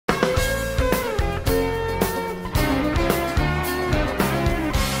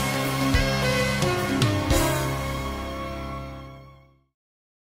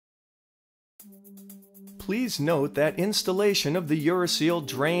Please note that installation of the Uraseal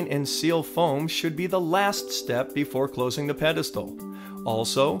drain and seal foam should be the last step before closing the pedestal.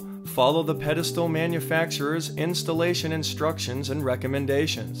 Also, follow the pedestal manufacturer's installation instructions and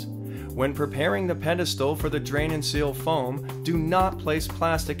recommendations. When preparing the pedestal for the drain and seal foam, do not place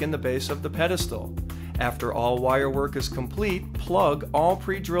plastic in the base of the pedestal. After all wire work is complete, plug all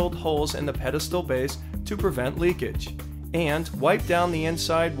pre-drilled holes in the pedestal base to prevent leakage, and wipe down the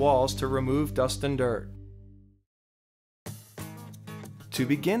inside walls to remove dust and dirt. To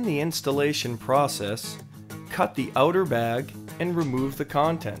begin the installation process, cut the outer bag and remove the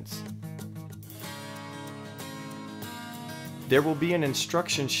contents. There will be an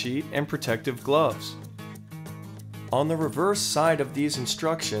instruction sheet and protective gloves. On the reverse side of these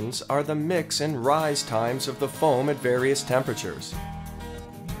instructions are the mix and rise times of the foam at various temperatures.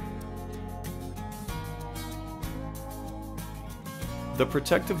 The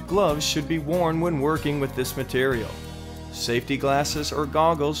protective gloves should be worn when working with this material. Safety glasses or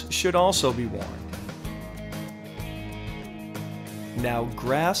goggles should also be worn. Now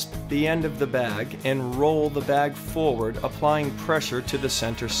grasp the end of the bag and roll the bag forward, applying pressure to the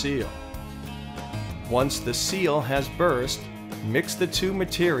center seal. Once the seal has burst, mix the two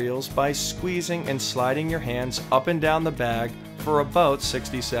materials by squeezing and sliding your hands up and down the bag for about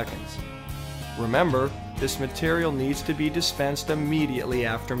 60 seconds. Remember, this material needs to be dispensed immediately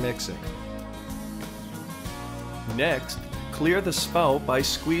after mixing. Next, clear the spout by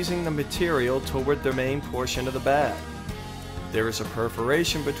squeezing the material toward the main portion of the bag. There is a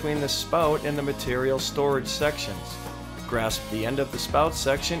perforation between the spout and the material storage sections. Grasp the end of the spout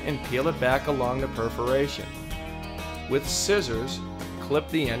section and peel it back along the perforation. With scissors, clip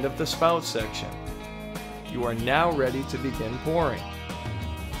the end of the spout section. You are now ready to begin pouring.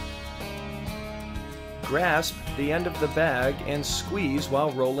 Grasp the end of the bag and squeeze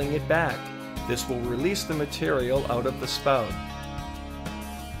while rolling it back. This will release the material out of the spout.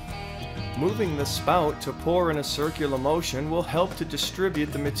 Moving the spout to pour in a circular motion will help to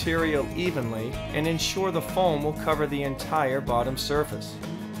distribute the material evenly and ensure the foam will cover the entire bottom surface.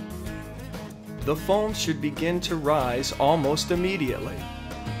 The foam should begin to rise almost immediately.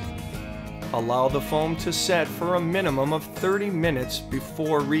 Allow the foam to set for a minimum of 30 minutes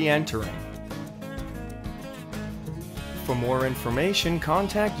before re-entering. For more information,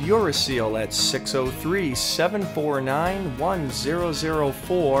 contact Uraseal at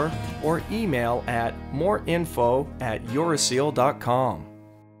 603-749-1004 or email at moreinfo@uraseal.com.